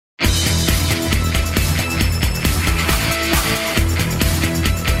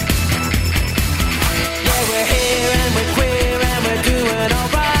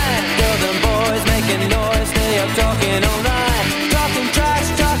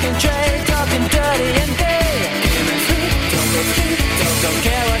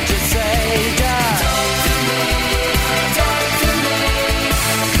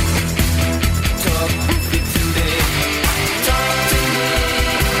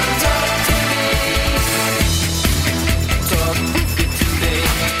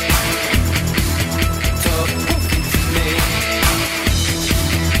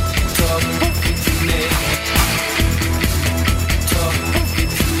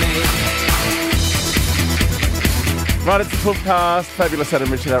Right, it's the Poofcast. Fabulous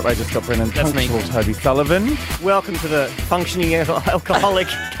Adam Richard, outrageous Scott Brennan, That's me. punctual Toby Sullivan. Welcome to the functioning alcoholic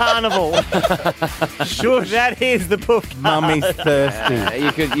carnival. Sure, That is the Poofcast. Mummy's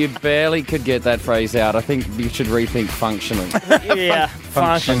thirsty. You barely could get that phrase out. I think you should rethink functional. Yeah,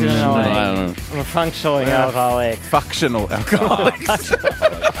 functioning. Functioning. I don't know. I'm a functioning alcoholic. Functional alcoholics.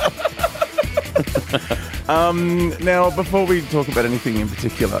 Now, before we talk about anything in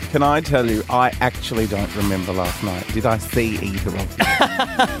particular, can I tell you, I actually don't remember last night. Did I see either of you?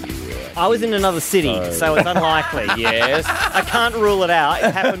 I was in another city, so it's unlikely. Yes. I can't rule it out.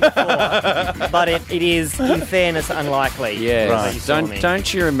 It happened before. But it is, in fairness, unlikely. Yes. that you saw me.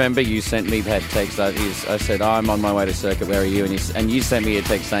 Don't you remember you sent me that text? I said, I'm on my way to Circuit, where are you? And you sent me a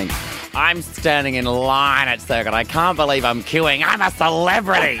text saying, I'm standing in line at Circuit. I can't believe I'm queuing. I'm a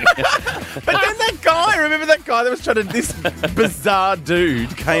celebrity. But then that guy, remember that guy that was trying to, this bizarre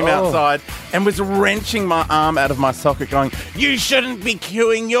dude came outside and was wrenching my arm out of my socket going, you shouldn't be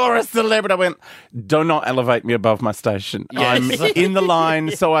queuing, you're a celebrity. I went, do not elevate me above my station. Yes. I'm in the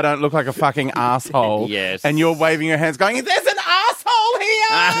line so I don't look like a fucking asshole. Yes. And you're waving your hands going, there's an asshole here!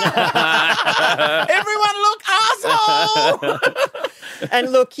 Everyone look, asshole!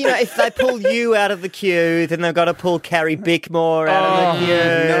 And look, you know, if they pull you out of the queue, then they've got to pull Carrie Bickmore out of the queue.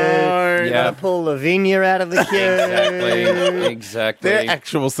 No. They've got to pull Lavinia out of the queue. Exactly. They're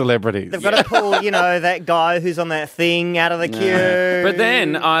actual celebrities. They've got to pull, you know, that guy who's on that thing out of the queue. But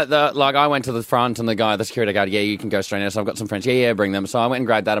then, I went to the front and the security guard, you can go straight in. So I've got some friends, bring them. So I went and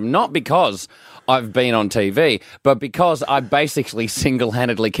grabbed Adam, not because I've been on TV, but because I basically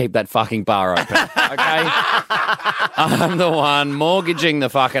single-handedly keep that fucking bar open, okay? I'm the one mortgaging the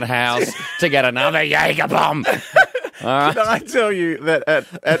fucking house to get another Jaeger bomb. All right. Can I tell you that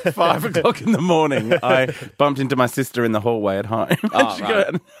at 5 o'clock in the morning, I bumped into my sister in the hallway at home. Oh, She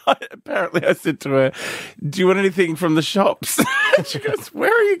right. apparently I said to her, do you want anything from the shops? And she goes,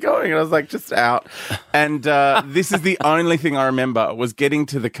 where are you going? And I was like, just out. And this is the only thing I remember was getting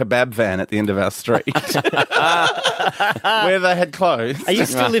to the kebab van at the end of our street where they had closed. Are you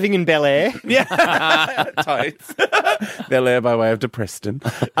still living in Bel Air? Yeah, totes. Bel Air by way of Depreston.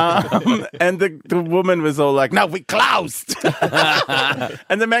 And the woman was all like, no, we closed.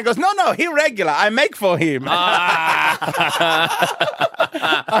 And the man goes, no, he regular. I make for him. I'm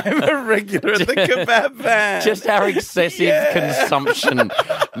a regular at the kebab van. Just our excessive consumption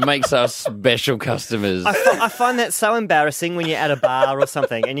makes us special customers. I find that so embarrassing when you're at a bar or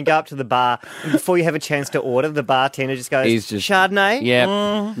something and you go up to the bar and before you have a chance to order, the bartender just goes, Chardonnay?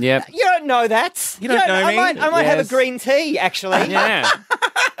 Yep. Yep. You don't know that. You don't know me? I might have a Yes. green tea, actually, Yeah.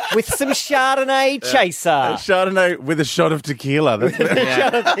 with some Chardonnay chaser. Chardonnay with a shot of tequila. That's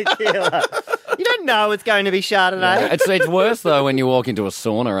Shot of tequila. You don't know it's going to be Chardonnay. It's worse, though, when you walk into a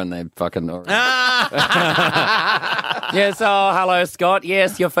sauna and they fucking... Yes, hello, Scott.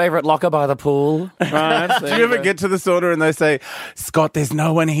 Yes, your favourite locker by the pool. Right. Do you ever get to the sauna and they say, Scott, there's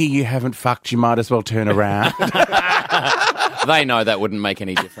no one here you haven't fucked. You might as well turn around. They know that wouldn't make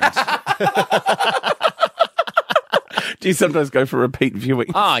any difference. Do you sometimes go for repeat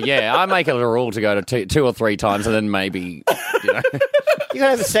viewing? Oh, yeah. I make it a rule to go to two or three times and then maybe, You got to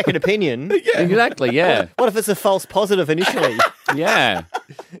have a second opinion. Exactly, yeah. What if it's a false positive initially? Yeah.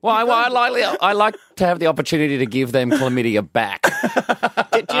 Well, I like to have the opportunity to give them chlamydia back.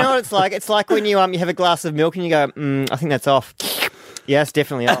 Do you know what it's like? It's like when you have a glass of milk and you go, I think that's off. Yeah, it's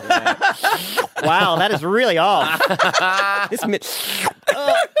definitely off. Wow, that is really off. This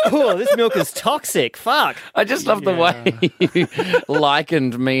milk is toxic. Fuck. I just love the way you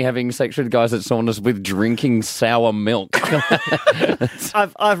likened me having sex with guys at saunas with drinking sour milk.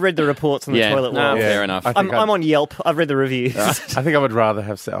 I've read the reports on the toilet wall. Fair enough. I'm on Yelp. I've read the reviews. I think I would rather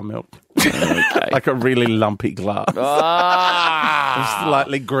have sour milk. Okay. Like a really lumpy glass. Ah.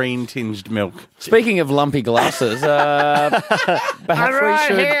 Slightly green tinged milk. Speaking of lumpy glasses, perhaps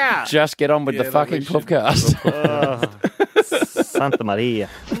we should just get on with the fucking podcast. Santa Maria.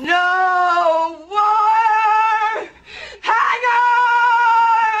 No more hang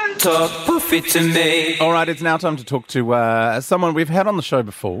on! Talk poofy to me. All right, it's now time to talk to someone we've had on the show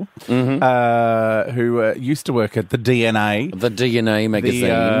before who used to work at the DNA. The DNA magazine.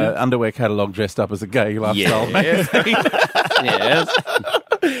 The underwear catalogue dressed up as a gay lifestyle magazine. Yes.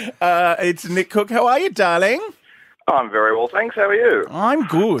 It's Nick Cook. How are you, darling? I'm very well, thanks. How are you? I'm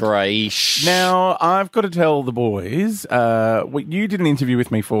good. Great. Now, I've got to tell the boys, you did an interview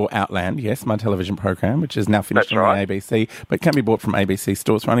with me for Outland, yes, my television program, which is now finished That's on right. the ABC, but can be bought from ABC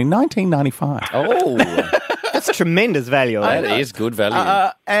stores for only $19.95. Oh. That's tremendous value. That is good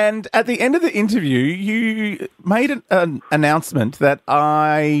value. And at the end of the interview, you made an announcement that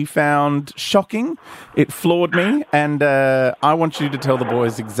I found shocking. It floored me, and I want you to tell the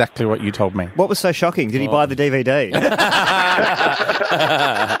boys exactly what you told me. What was so shocking? Did he buy the DVD?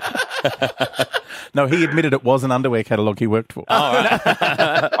 No, he admitted it was an underwear catalogue he worked for.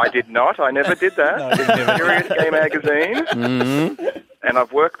 I did not. I never did that. It's Curious Gay Magazine. Mm-hmm. And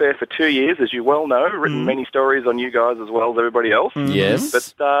I've worked there for 2 years, as you well know, written many stories on you guys as well as everybody else. Yes.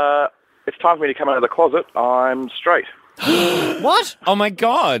 But it's time for me to come out of the closet. I'm straight. What? Oh, my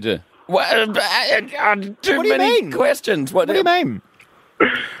God. What, too What do you many mean? questions. What do you mean?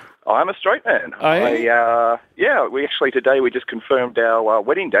 I'm a straight man. We actually today we just confirmed our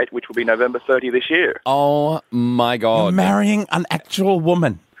wedding date, which will be November 30 this year. Oh, my God. Marrying an actual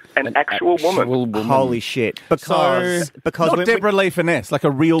woman. An actual woman. Holy shit! Because Not when Deborah Lee Finesse, like a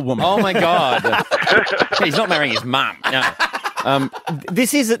real woman. Oh, my God. He's not marrying his mum. No.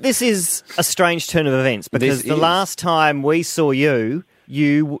 this is a strange turn of events because This the is. last time we saw you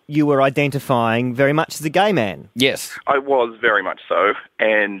were identifying very much as a gay man. Yes. I was very much so,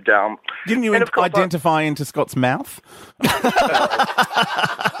 and Didn't you and of course identify into Scott's mouth?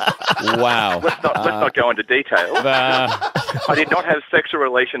 Wow. let's not go into detail. I did not have sexual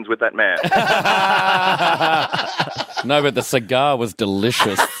relations with that man. No, but the cigar was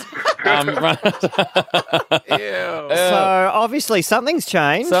delicious. So obviously something's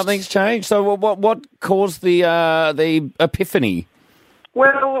changed. Something's changed. So what caused the epiphany?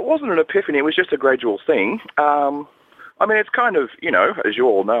 Well, it wasn't an epiphany. It was just a gradual thing. I mean, it's kind of, as you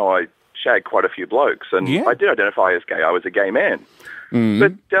all know, I shagged quite a few blokes, and Yeah. I did identify as gay. I was a gay man.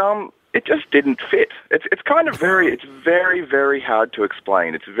 But it just didn't fit. It's kind of it's very, very hard to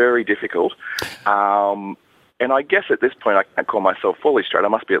explain. It's very difficult. And I guess at this point I can't call myself fully straight. I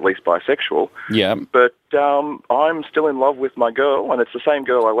must be at least bisexual. Yeah. But I'm still in love with my girl, and it's the same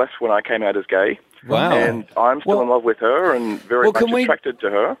girl I left when I came out as gay. Wow. And I'm still in love with her and very much attracted to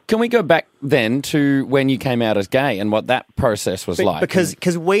her. Can we go back then to when you came out as gay and what that process was like? Because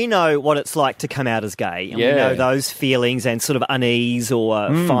we know what it's like to come out as gay, and we Yeah. know those feelings and sort of unease or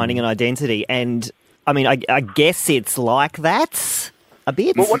finding an identity. And I mean, I guess it's like that a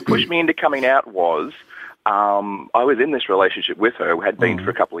bit. Well, what pushed me into coming out was I was in this relationship with her. We had been for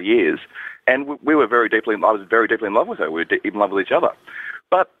a couple of years, and we were very deeply. I was very deeply in love with her. We were in love with each other.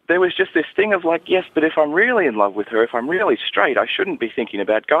 But there was just this thing of like, yes, but if I'm really in love with her, if I'm really straight, I shouldn't be thinking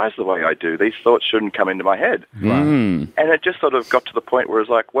about guys the way I do. These thoughts shouldn't come into my head. And it just sort of got to the point where it was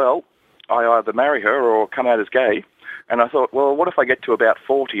like, well, I either marry her or come out as gay. And I thought, well, what if I get to about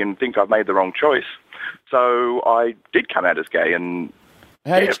 40 and think I've made the wrong choice? So I did come out as gay, and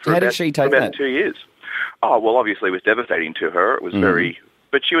how did she take for about that? 2 years. Oh, well, obviously it was devastating to her. It was very...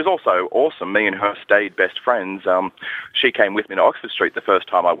 But she was also awesome. Me and her stayed best friends. She came with me to Oxford Street the first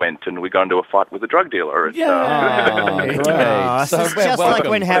time I went, and we got into a fight with a drug dealer. And, Oh, great. Oh, So it's just like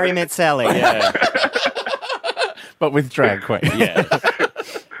welcome. when Harry met Sally. Yeah. But with drag queen. Yeah.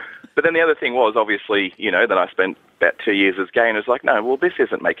 But then the other thing was, obviously, then I spent about 2 years as gay, and it was like, no, well, this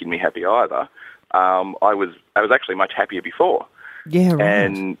isn't making me happy either. I was actually much happier before. Yeah, right.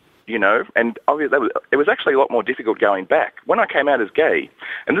 And, and obviously it was actually a lot more difficult going back. When I came out as gay,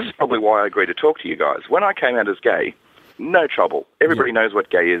 and this is probably why I agreed to talk to you guys, when I came out as gay, no trouble. Everybody knows what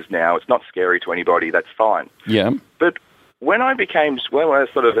gay is now. It's not scary to anybody. That's fine. Yeah. But when I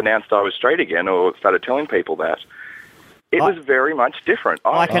sort of announced I was straight again or started telling people that, it was very much different.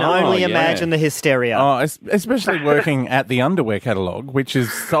 I can only imagine the hysteria. Oh, especially working at the underwear catalogue, which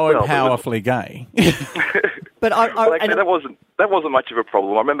is so Well, powerfully gay. But Well, actually, that wasn't much of a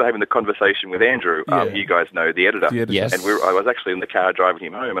problem. I remember having the conversation with Andrew. You guys know the editor. The editor. Yes. And I was actually in the car driving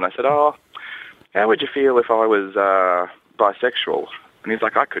him home, and I said, "Oh, how would you feel if I was bisexual?" And he's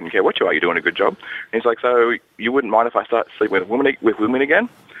like, "I couldn't care what you are. You're doing a good job." And he's like, "So you wouldn't mind if I start sleeping with women again?"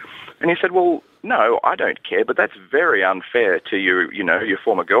 And he said, "Well, no, I don't care, but that's very unfair to your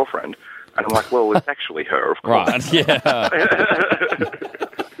former girlfriend." And I'm like, "Well, it's actually her, of course." Right. Yeah.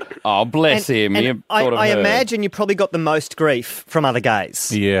 Oh, bless him. And You thought of I her. imagine you probably got the most grief from other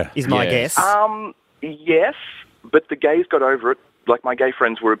gays. Yeah. Is my Yes. guess. Yes, but the gays got over it. Like, my gay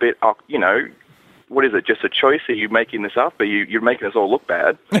friends were a bit, what is it, just a choice? Are you making this up? Are you're making us all look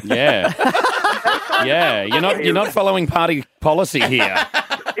bad? Yeah. Yeah. You're not following party policy here.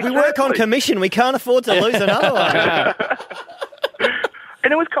 We work on commission. We can't afford to lose another one.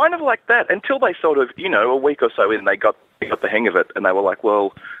 And it was kind of like that until they sort of, a week or so in, they got the hang of it, and they were like,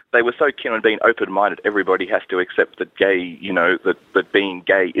 well, they were so keen on being open-minded, everybody has to accept that gay, that being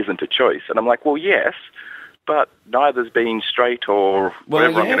gay isn't a choice. And I'm like, well, yes, but neither's being straight or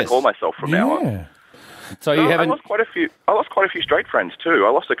whatever I'm going to call myself from now on. Yeah. So you No, I haven't. lost quite a few. I lost quite a few straight friends too. I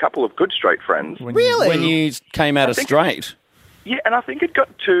lost a couple of good straight friends. Really? When you came out as think- straight. Yeah, and I think it got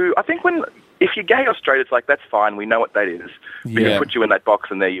to. I think if you're gay or straight, it's like that's fine. We know what that is. We Yeah. can put you in that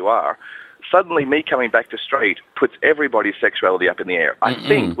box, and there you are. Suddenly, me coming back to straight puts everybody's sexuality up in the air. I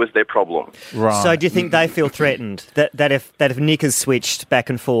think was their problem. Right. So do you think they feel threatened that if Nick has switched back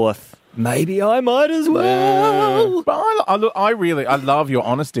and forth, maybe I might as well? But I love your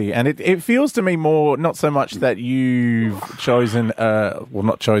honesty, and it feels to me more not so much that you've chosen,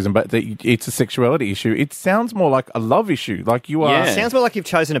 not chosen, but that it's a sexuality issue. It sounds more like a love issue. Like you are, Yeah. Sounds more like you've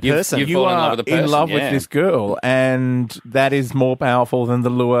chosen a person. you've you fallen in are love with the person, in love with yeah. this girl, and that is more powerful than the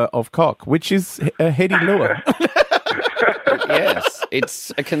lure of cock, which is a heady lure. Yes,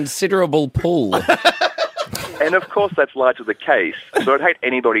 it's a considerable pull. And of course, that's largely the case. So I'd hate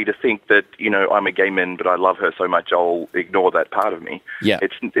anybody to think that I'm a gay man, but I love her so much I'll ignore that part of me. Yeah.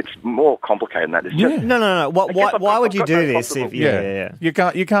 it's more complicated than that. It's just No. I guess Why would I've you got do no this? possible- If, yeah. You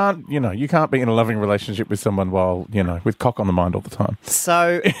can't be in a loving relationship with someone while with cock on the mind all the time.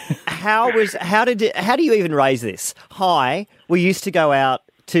 So, how do you even raise this? Hi, we used to go out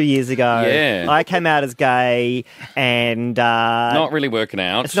 2 years ago. Yeah. I came out as gay, and Not really working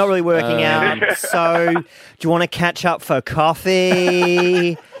out. it's not really working out. So, do you want to catch up for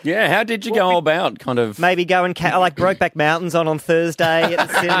coffee? Yeah, how did you go about kind of... Maybe go and like Brokeback Mountains on Thursday at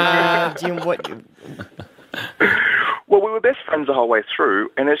the cinema. Well, we were best friends the whole way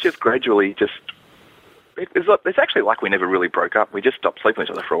through, and it's just gradually it's actually like we never really broke up. We just stopped sleeping with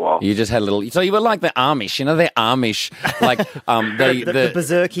each other for a while. You just had a little... So you were like the Amish, they're Amish. Like, the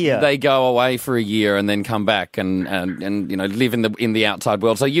berserkia. They go away for a year and then come back and live in the outside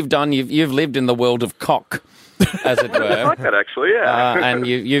world. So you've lived in the world of cock, as it I were. like that actually, yeah. And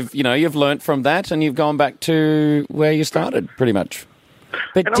you've learnt from that and you've gone back to where you started, pretty much.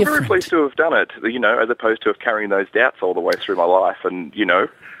 But And I'm very pleased to have done it, as opposed to have carrying those doubts all the way through my life. And,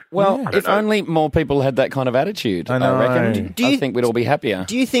 Well, Yeah. if only more people had that kind of attitude, I know. reckon. Do you- I think we'd all be happier.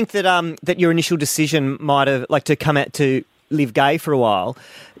 Do you think that that your initial decision might have to come out to live gay for a while?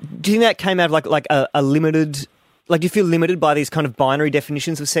 Do you think that came out of like a limited? Like, do you feel limited by these kind of binary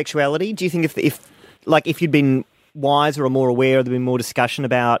definitions of sexuality? Do you think if you'd been wiser or more aware, there'd been more discussion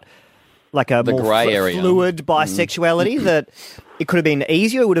about like a The more grey area. fluid bisexuality, that it could have been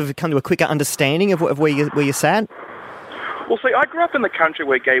easier? It would have come to a quicker understanding of where you sat. Well, see, I grew up in the country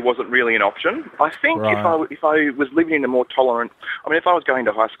where gay wasn't really an option. I think Right. if I was living in a more tolerant... if I was going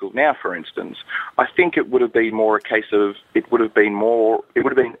to high school now, for instance, I think it would have been more a case of... It would have been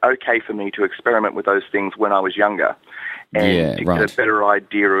okay for me to experiment with those things when I was younger and Yeah, to right. get a better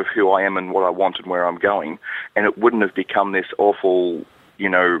idea of who I am and what I want and where I'm going. And it wouldn't have become this awful,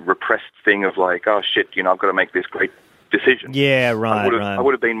 repressed thing of like, oh, shit, I've got to make this great decision. Yeah, right. I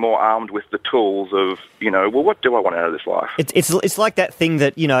would have been more armed with the tools of, what do I want out of this life? It's like that thing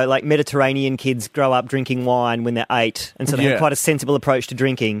that, like Mediterranean kids grow up drinking wine when they're 8 and so they Yeah. have quite a sensible approach to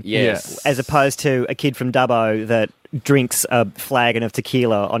drinking. Yes. As opposed to a kid from Dubbo that drinks a flagon of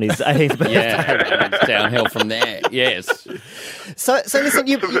tequila on his 8th birthday. Yeah, and it's downhill from there. Yes. So listen,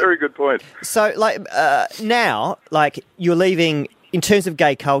 That's a very good point. so now, you're leaving, in terms of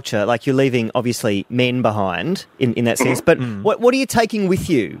gay culture, you're leaving obviously men behind in that sense, but what are you taking with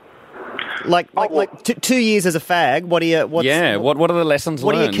you? Like 2 years as a fag, what are the lessons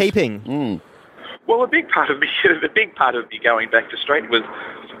what are learned? you keeping? Well, a big part of me going back to straight was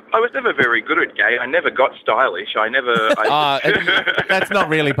I was never very good at gay. I never got stylish. That's not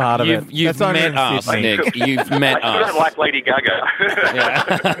really part of it. You've That's only met in us, Sydney. Nick. You've met I don't us. like Lady Gaga.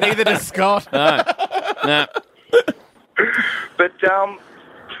 Yeah. Neither does Scott. No. But,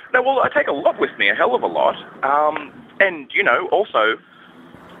 I take a lot with me, a hell of a lot. And, also,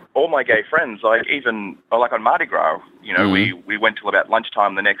 all my gay friends, on Mardi Gras, we went till about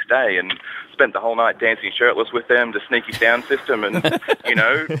lunchtime the next day and spent the whole night dancing shirtless with them to sneaky sound system and,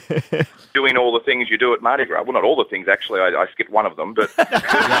 doing all the things you do at Mardi Gras. Well, not all the things, actually. I skipped one of them, but...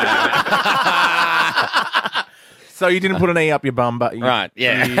 So you didn't put an E up your bum, but Right,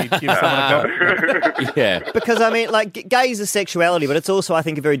 yeah. you give someone a cock. Yeah. Because, gay is a sexuality, but it's also, I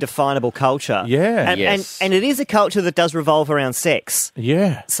think, a very definable culture. Yeah. And, Yes. and it is a culture that does revolve around sex.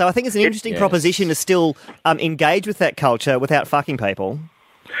 Yeah. So I think it's an interesting Yes. proposition to still engage with that culture without fucking people.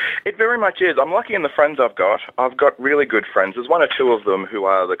 It very much is. I'm lucky in the friends I've got. I've got really good friends. There's one or two of them who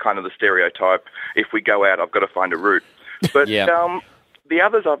are the kind of the stereotype, if we go out, I've got to find a route. But Yeah. the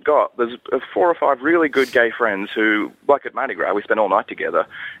others I've got, there's 4 or 5 really good gay friends who, like at Mardi Gras, we spent all night together,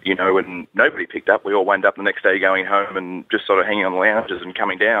 and nobody picked up. We all wound up the next day going home and just sort of hanging on the lounges and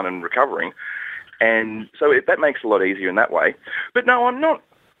coming down and recovering. And so that makes it a lot easier in that way. But no, I'm not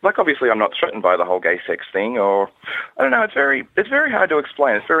like, obviously, I'm not threatened by the whole gay sex thing, or I don't know. It's very hard to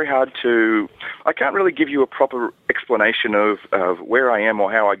explain. It's very hard to. I can't really give you a proper explanation of where I am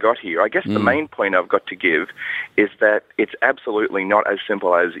or how I got here. I guess the main point I've got to give is that it's absolutely not as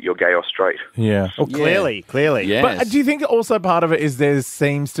simple as you're gay or straight. Yeah. Well, clearly. Yes. But do you think also part of it is there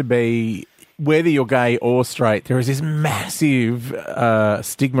seems to be, whether you're gay or straight, there is this massive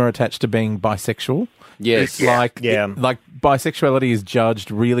stigma attached to being bisexual? Yes. It's like, Yeah. like bisexuality is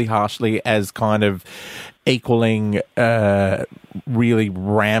judged really harshly as kind of equaling really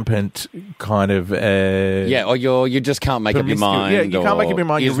rampant kind of Yeah, or you just can't make up your mind. Yeah, you can't make up your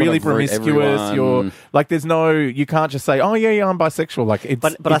mind. You're really promiscuous. You're like, there's no, you can't just say, oh yeah, I'm bisexual. Like, it's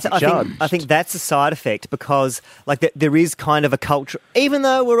But it's judged. I think that's a side effect because like there is kind of a culture, even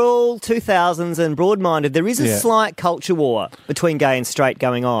though we're all 2000s and broad-minded, there is a slight culture war between gay and straight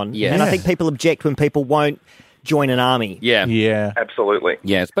going on. Yes. And I think people object when people won't join an army. Yeah. Yeah. Absolutely.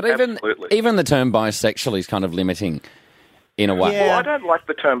 Yes, but Absolutely. even the term bisexual is kind of limiting in a way. Yeah. Well, I don't like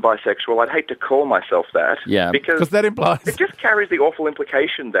the term bisexual. I'd hate to call myself that. Yeah. Because That implies. it just carries the awful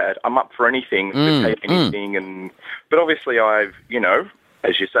implication that I'm up for anything, to take anything, but obviously I've,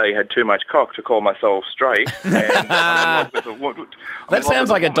 as you say, had too much cock to call myself straight. And That sounds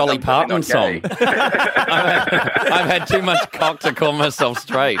like a Dolly Parton song. I've had too much cock to call myself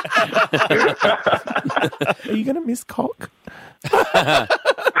straight. Are you going to miss cock?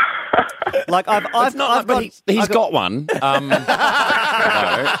 Like I've got one. No.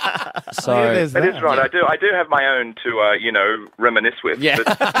 So Yeah, there's That is that. right. I do have my own to reminisce with. yeah.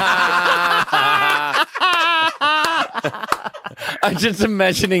 But I'm just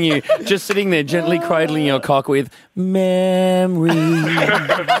imagining you just sitting there gently cradling your cock with memories.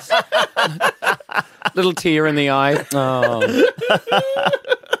 Little tear in the eye. Oh.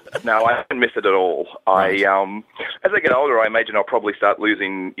 no, I haven't missed it at all. As I get older, I imagine I'll probably start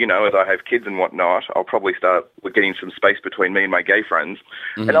losing. As I have kids and whatnot, I'll probably start getting some space between me and my gay friends,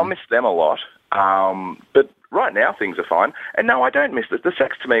 and I'll miss them a lot. But right now things are fine, and no, I don't miss it. The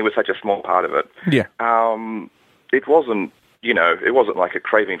sex to me was such a small part of it. Yeah. It wasn't, it wasn't like a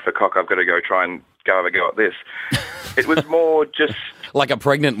craving for cock. I've got to go try and have a go at this. It was more just. Like a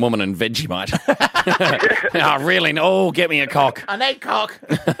pregnant woman in Vegemite. Oh, really? Oh, get me a cock. I need cock.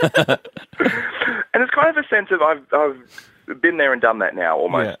 And it's kind of a sense of I've been there and done that now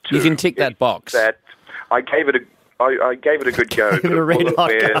almost. Yeah. too. You can tick that box. That I gave it a good go. But A red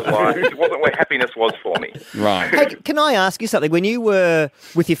hot it wasn't where happiness was for me. Right. Hey, can I ask you something? When you were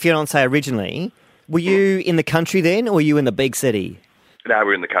with your fiancée originally, were you in the country then, or were you in the big city? No,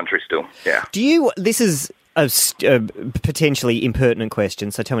 we're in the country still. Yeah. This is a potentially impertinent question,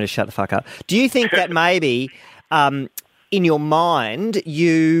 so tell me to shut the fuck up. Do you think that maybe in your mind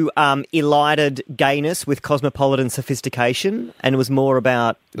you elided gayness with cosmopolitan sophistication and it was more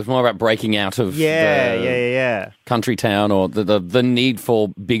about... It was more about breaking out of Yeah. country town or the need for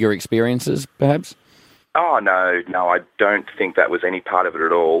bigger experiences, perhaps? Oh, no, I don't think that was any part of it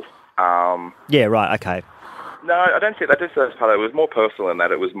at all. Yeah, right, okay. No, I don't think that. That's part of it. It was more personal than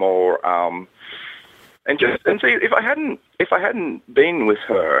that. It was more, and see, if I hadn't been with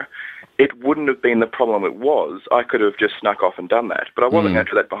her, it wouldn't have been the problem it was. I could have just snuck off and done that, but I wasn't going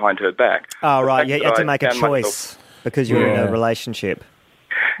to do that behind her back. Oh, The right, fact you that had to I make a found choice myself- because you were in a relationship.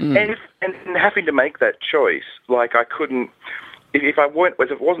 and having to make that choice, like I couldn't. If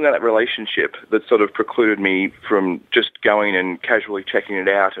it wasn't that relationship that sort of precluded me from just going and casually checking it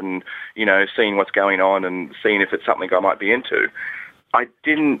out and, seeing what's going on and seeing if it's something I might be into,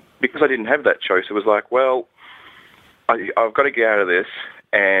 because I didn't have that choice, it was like, well, I've got to get out of this,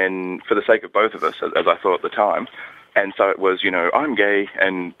 and for the sake of both of us, as I thought at the time. And so it was, I'm gay,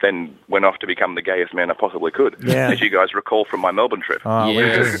 and then went off to become the gayest man I possibly could, Yeah. as you guys recall from my Melbourne trip.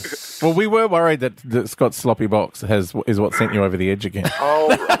 Yes. Well, we were worried that Scott's sloppy box is what sent you over the edge again. Oh,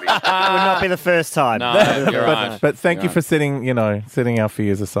 Robbie. That would not be the first time. No, you're right. But thank you for setting our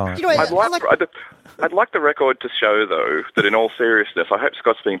fears aside. You know, I'd like the record to show, though, that in all seriousness, I hope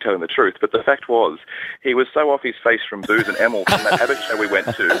Scott's been telling the truth, but the fact was, he was so off his face from booze and Emil from that Abbott show we went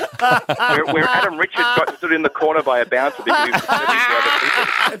to, where Adam Richards got stood in the corner by a bouncer because he was for other people.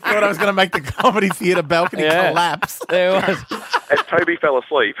 I thought I was going to make the comedy theatre balcony collapse. There was. As Toby fell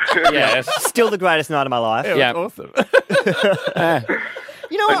asleep. Yes. Still the greatest night of my life. It was Yeah. awesome.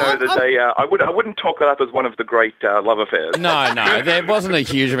 You know I know what? that I wouldn't talk that up as one of the great love affairs. No, there wasn't a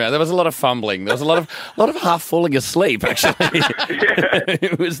huge amount. There was a lot of fumbling. There was a lot of half falling asleep, actually.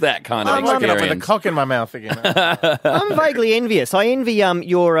 It was that kind of I'm waking up with a experience. cock in my mouth again. I'm vaguely envious. I envy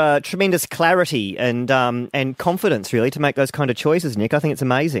your tremendous clarity and confidence, really, to make those kind of choices, Nick. I think it's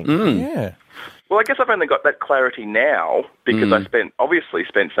amazing. Yeah. Well, I guess I've only got that clarity now because I obviously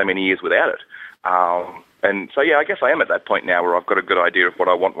spent so many years without it. And so, yeah, I guess I am at that point now where I've got a good idea of what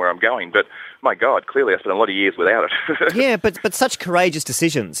I want, where I'm going. But, my God, clearly I spent a lot of years without it. Yeah, but such courageous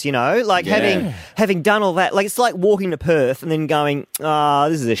decisions, you know? Like, having done all that, like, it's like walking to Perth and then going,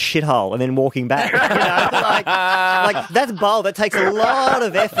 this is a shithole, and then walking back, you know? Like, that's bold. That takes a lot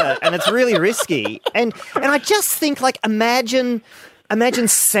of effort, and it's really risky. And I just think, like, imagine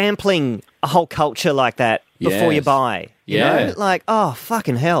sampling a whole culture like that before you buy. You know? Like, oh,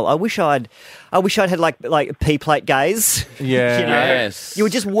 fucking hell. I wish I'd had like P-plate gaze. Yeah. You know? Yes. You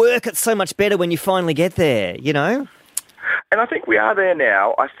would just work it so much better when you finally get there, you know? And I think we are there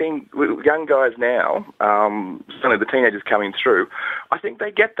now. I think young guys now, certainly the teenagers coming through, I think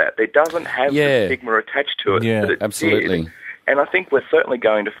they get that. There doesn't have the stigma attached to it that it absolutely. did. And I think we're certainly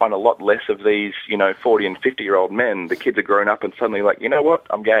going to find a lot less of these, 40 and 50-year-old men. The kids are grown up and suddenly like, you know what,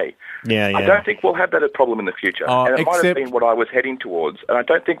 I'm gay. Yeah. I don't think we'll have that as a problem in the future. And it might have been what I was heading towards. And I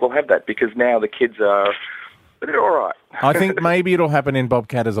don't think we'll have that because now the kids are, they're all right. I think maybe it'll happen in Bob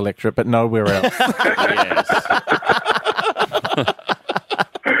Catter's electorate, but nowhere else.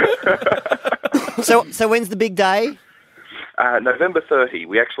 So when's the big day? November 30.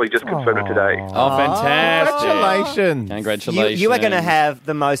 We actually just confirmed it today. Oh, fantastic. Congratulations. Congratulations. You are going to have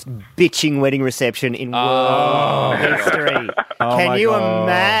the most bitching wedding reception in world history. Can you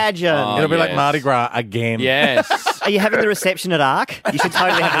imagine? It'll be like Mardi Gras again. Yes. Are you having the reception at Arc? You should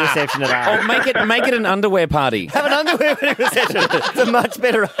totally have the reception at Arc. Or make it an underwear party. Have an underwear wedding reception. It's a much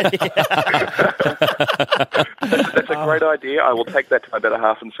better idea. That's a great idea. I will take that to my better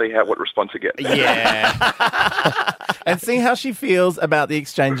half and see what response I get. Yeah. And see how she feels about the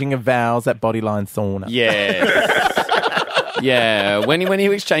exchanging of vows at Bodyline Sauna. Yeah. Yeah. When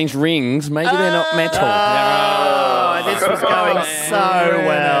you exchange rings, maybe they're not metal. This was going so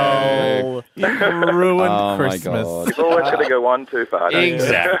well. You've ruined Oh, my Christmas. God. It's always going to go one too far. don't you?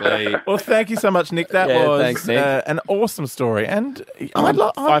 Exactly. Well, thank you so much, Nick. That was thanks, Nick. an awesome story. And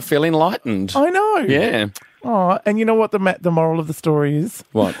I feel enlightened. I know. Yeah. Oh, and you know what the moral of the story is?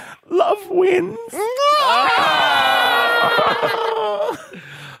 What? Love wins.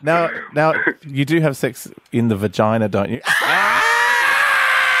 Now, you do have sex in the vagina, don't you?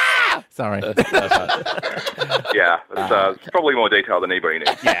 Sorry. Yeah, it's probably more detail than anybody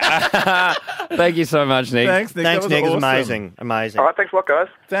needs. Thank you so much, Nick. Thanks, Nick. Thanks, That was Nick. It was awesome. amazing. All right, thanks a lot, guys.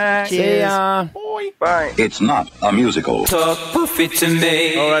 Thanks. See ya. Boy. Bye. It's not a musical. Talk puffy to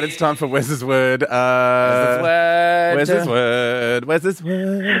me. All right, it's time for Wes's Word. Where's Where's this word? Where's this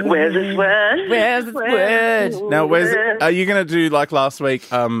word? Where's this word? Where's the word? Now, Wes, are you going to do, like last week,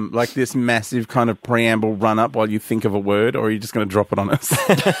 like this massive kind of preamble run-up while you think of a word, or are you just going to drop it on us?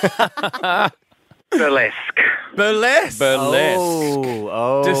 Burlesque. Burlesque.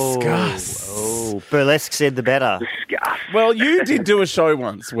 Oh. Discuss. Oh. Burlesque said the better. Disgust. Well, you did do a show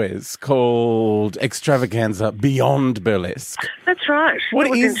once, Wes, called Extravaganza Beyond Burlesque. That's right. What that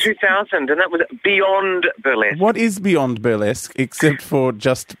was is- in 2000, and that was beyond burlesque. What is Beyond Burlesque, except for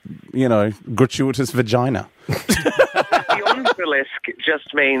just, gratuitous vagina? Beyond burlesque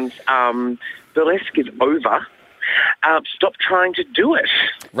just means burlesque is over. Stop trying to do it.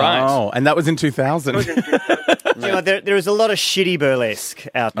 Right. Oh, and that was in 2000. You know, there is a lot of shitty burlesque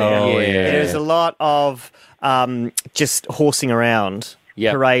out there. Oh, yeah. There's a lot of just horsing around,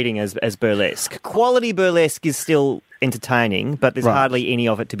 Yep. parading as burlesque. Quality burlesque is still entertaining, but there's Right. hardly any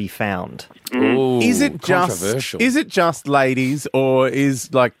of it to be found. Ooh, Is it controversial? just ladies, or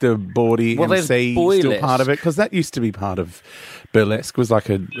is like the bawdy Well, there's MC still boylesque. part of it? Because that used to be part of burlesque, was like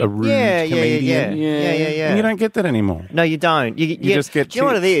a rude Yeah. comedian. And you don't get that anymore. No, you don't. You just get Do you know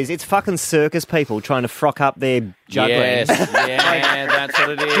what it chicks. is? It's fucking circus people trying to frock up their juggling. Yes. Yeah, that's what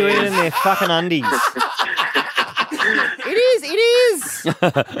it is. Doing it in their fucking undies. It is.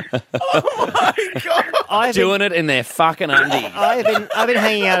 I've been, Doing it in their fucking undies. I've been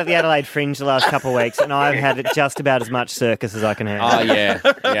hanging out at the Adelaide Fringe the last couple of weeks, and I've had just about as much circus as I can have. Oh, yeah.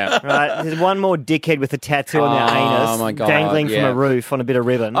 Yeah. Right, there's one more dickhead with a tattoo on their anus, my God, dangling from yeah. a roof on a bit of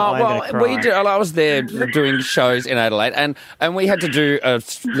ribbon. Oh, I'm going to cry. I was there doing shows in Adelaide, and we had to do a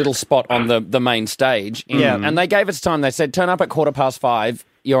little spot on the main stage. Yeah. And they gave us time. They said, turn up at 5:15.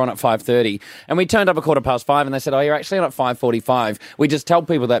 You're on at 5:30. And we turned up at 5:15, and they said, oh, you're actually on at 5:45. We just tell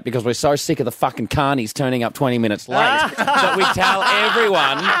people that because we're so sick of the fucking carnies turning up 20 minutes late that we tell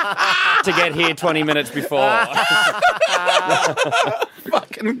everyone to get here 20 minutes before.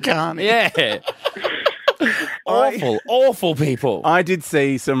 Fucking carny. Yeah. Awful people. I did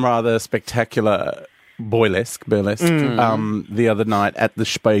see some rather spectacular burlesque the other night at the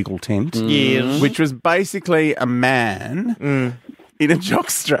Spiegel tent, Yes. which was basically a man in a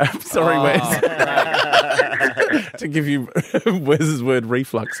jockstrap. Sorry, Wes. To give you Wes's word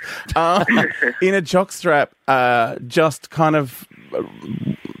reflux. In a jockstrap, just kind of,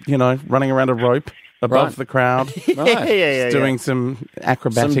 running around a rope above Right. the crowd. yeah. Doing some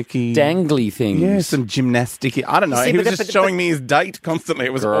acrobatic-y... dangly things. Yeah, some gymnastic. I don't know. See, He but was that- just showing me his date constantly.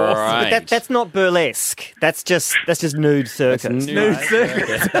 It was awesome. Right. That's not burlesque. That's just nude circus. Nude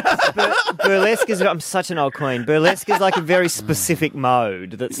circus. Burlesque is. I'm such an old queen. Burlesque is like a very specific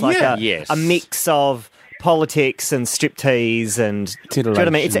mode. That's like Yeah. Yes. a mix of politics and striptease and. Do you know what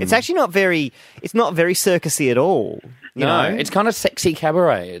I mean? It's actually not very. It's not very circusy at all. You No, know? it's kind of sexy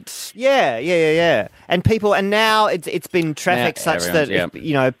cabaret. It's Yeah. And now it's been trafficked Now such that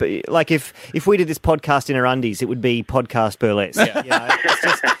everyone's- if we did this podcast in our undies, it would be podcast burlesque. Yeah.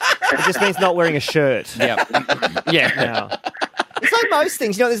 It just means not wearing a shirt. yeah. Yeah. Now. It's like most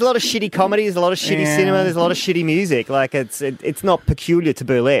things, there's a lot of shitty comedy, there's a lot of shitty cinema, there's a lot of shitty music. Like it's not peculiar to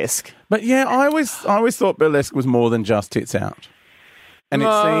burlesque. But yeah, I always thought burlesque was more than just tits out. And it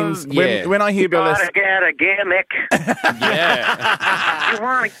seems yeah. when I hear burlesque, Gotta get a gimmick. Yeah. You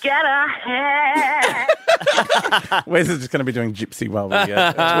wanna get ahead. Wes is just going to be doing gypsy while we talk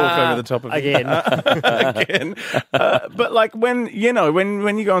over the top of it Again. again. But like when you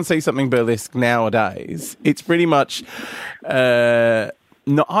go and see something burlesque nowadays, it's pretty much. No,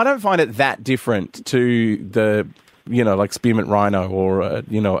 I don't find it that different to the. Like Spearmint Rhino or, a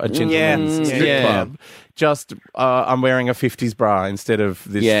gentleman's strip club. Just, I'm wearing a 50s bra instead of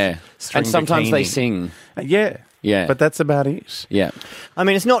this string And sometimes bikini. they sing. Yeah. Yeah. But that's about it. Yeah. I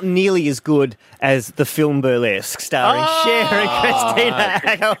mean, it's not nearly as good as the film Burlesque starring Cher and Christina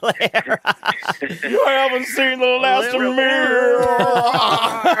Aguilera. I haven't seen the last of me.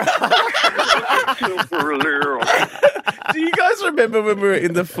 Do you guys remember when we were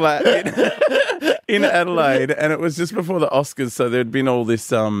in the flat in Adelaide and it was just before the Oscars, so there'd been all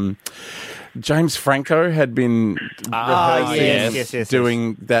this... James Franco had been rehearsing yes.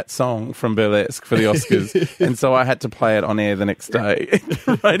 doing that song from Burlesque for the Oscars. And so I had to play it on air the next day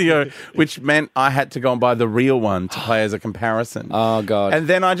on radio, which meant I had to go and buy the real one to play as a comparison. Oh, God. And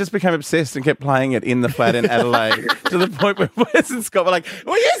then I just became obsessed and kept playing it in the flat in Adelaide to the point where Wes and Scott were like,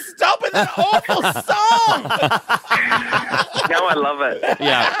 will you stop with that awful song? Now I love it.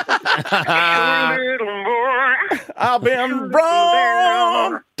 Yeah. A little more. I've been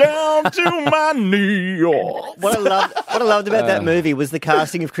brought down to my New York. What I loved about that movie was the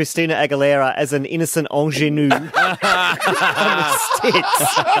casting of Christina Aguilera as an innocent ingenue on the sticks.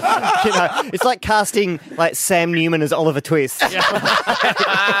 It's like casting like Sam Newman as Oliver Twist. It's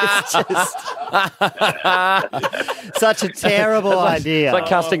just such a terrible idea. It's like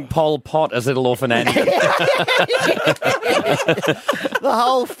casting Pol Pot as Little Orphan Annie. The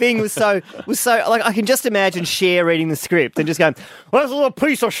whole thing was so like I can just imagine Cher reading the script and just going, "Well, that's a little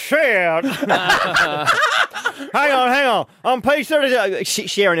piece of shit." Hang on. On page 32,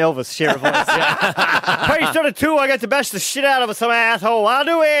 Cher and Elvis share a voice. Yeah. Page 32, I get to bash the shit out of some asshole. I'll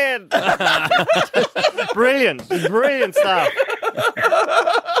do it. Brilliant stuff.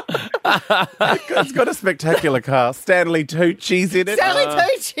 It's got a spectacular cast. Stanley Tucci's in it. Stanley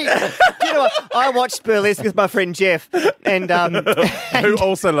Tucci. You know what? I watched Burlesque with my friend Jeff, and Who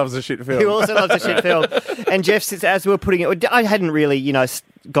also loves a shit film. who also loves a shit film. And Jeff says, as we were putting it, I hadn't really,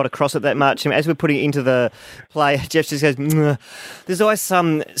 got across it that much. And as we're putting it into the play, Jeff just goes, there's always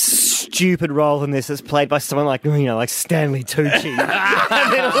some stupid role in this that's played by someone like Stanley Tucci.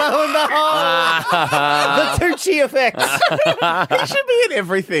 And then lo and behold, the Tucci effects. He should be in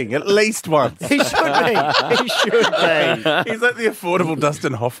everything, at least once. He should be. He's like the affordable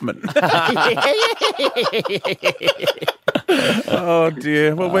Dustin Hoffman. Oh,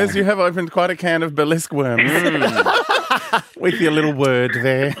 dear. Well, Wes, you have opened quite a can of burlesque worms. With your little word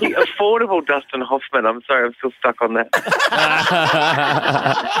there. The affordable Dustin Hoffman. I'm sorry, I'm still stuck on that.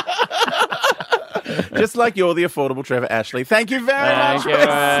 Just like you're the affordable Trevor Ashley. Thank you very much,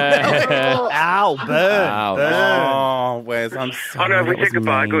 Wes. Ow, burn. Oh, Wes, I'm sorry. Oh no, we That was said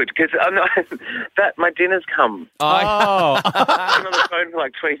goodbye. mean. Good, because that my dinner's come. Oh, I'm on the phone for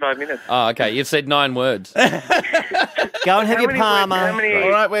like 25 minutes. okay. You've said 9 words. Go and have How your many Palmer. How many? All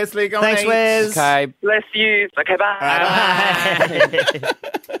right, Wesley, go Thanks, on. Wes. Okay. Bless you. Okay, bye.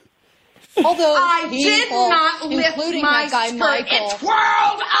 Although I did people, not lift including my that guy skirt. Michael, It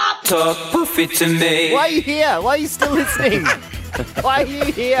twirled up. Talk poofy to me. Why are you here? Why are you still listening? Why are you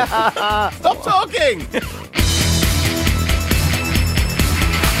here? Stop talking.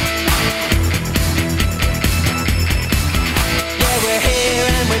 Yeah, we're here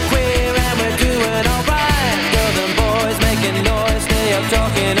and we're queer and we're doing alright. Girls and boys making noise, stay up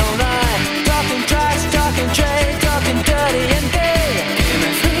talking all night. Talking trash, talking trade, talking dirty and gay.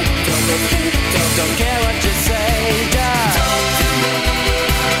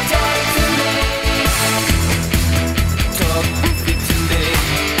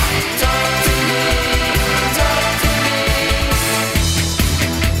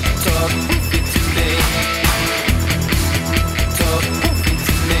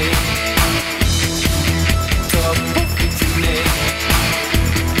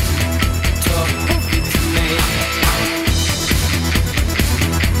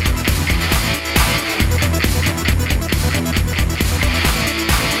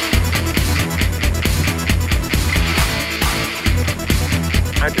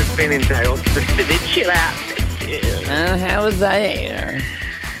 been in jail. Chill out. How was that?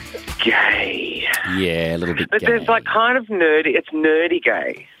 Gay. Yeah, a little bit But gay. there's like kind of nerdy. It's nerdy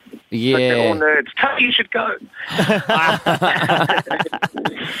gay. Yeah. Like they're all nerds. Toby, you should go.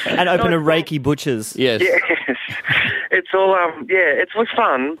 And open a Reiki butcher's. Yes. Yes. It's all it's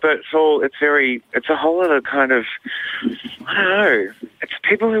fun, but it's a whole other kind of, I don't know. It's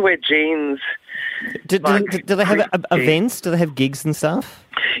people who wear jeans. Do they have Like, events? Do they have gigs and stuff?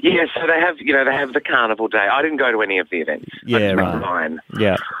 Yeah, so they have the carnival day. I didn't go to any of the events. Yeah, I right. Mine.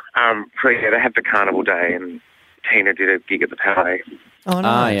 Yeah. They have the carnival day, and Tina did a gig at the Palais. Oh,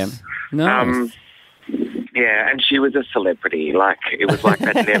 nice. yeah. Nice. Yeah, and she was a celebrity. Like, it was like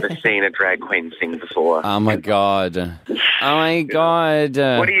I'd never seen a drag queen sing before. Oh, my God. Oh, my God.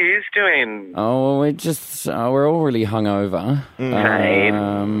 What are you doing? Oh, we're all really hungover.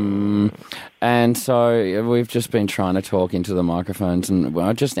 And so we've just been trying to talk into the microphones, and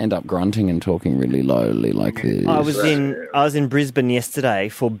I just end up grunting and talking really lowly like this. I was in Brisbane yesterday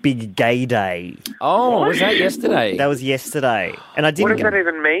for Big Gay Day. Oh, was that yesterday? That was yesterday, and I What didn't. does that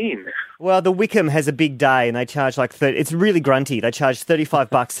even mean? Well, the Wickham has a big day, and they charge like 30. It's really grunty. They charge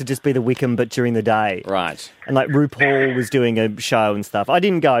 $35 to just be the Wickham, but during the day. Right. And like RuPaul was doing a show and stuff. I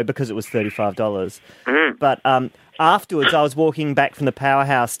didn't go because it was $35. But afterwards, I was walking back from the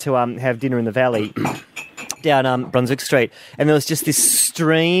Powerhouse to have dinner in the Valley down Brunswick Street, and there was just this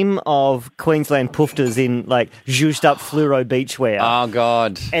stream of Queensland poofters in like zhuzhed up fluoro beachwear, Oh,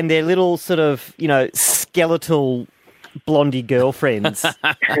 God. and their little sort of skeletal blondie girlfriends,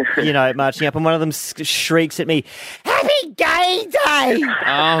 marching up, and one of them shrieks at me, "Happy Gay Day!"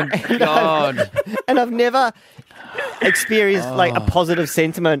 Oh, God. And I've never experienced like a positive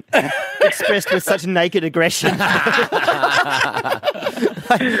sentiment expressed with such naked aggression.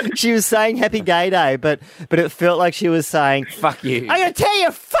 She was saying Happy Gay Day, but it felt like she was saying, Fuck you. "I'm going to tear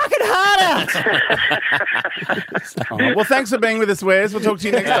your fucking heart out." Well, thanks for being with us, Wes. We'll talk to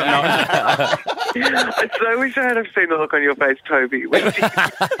you next time. I so wish I had seen the look on your face, Toby. When did this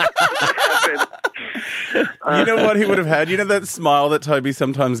happen? You know what he would have had? You know that smile that Toby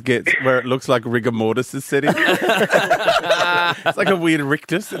sometimes gets where it looks like rigor mortis is setting? It's like a weird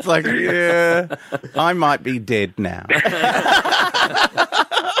rictus. It's like, yeah, I might be dead now.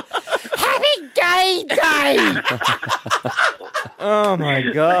 Happy Gay Day! Oh, my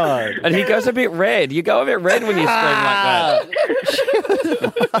God. And he goes a bit red. You go a bit red when you scream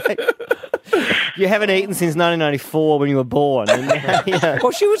like that. You haven't eaten since 1994 when you were born. And,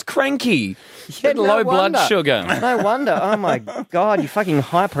 Well, she was cranky. She had no low blood wonder. sugar. No wonder. Oh, my God, you fucking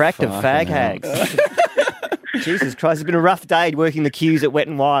hyperactive fag hags. Jesus Christ, it's been a rough day working the queues at Wet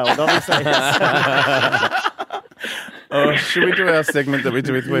n Wild, obviously. Oh, should we do our segment that we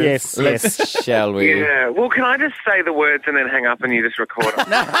do with Wes? Yes. Shall we? Yeah. Well, can I just say the words and then hang up and you just record them?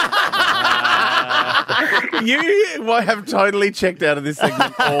 You have totally checked out of this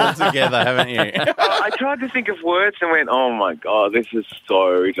segment altogether, haven't you? I tried to think of words and went, oh my God, this is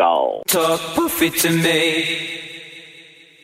so dull. Talk poofy to me.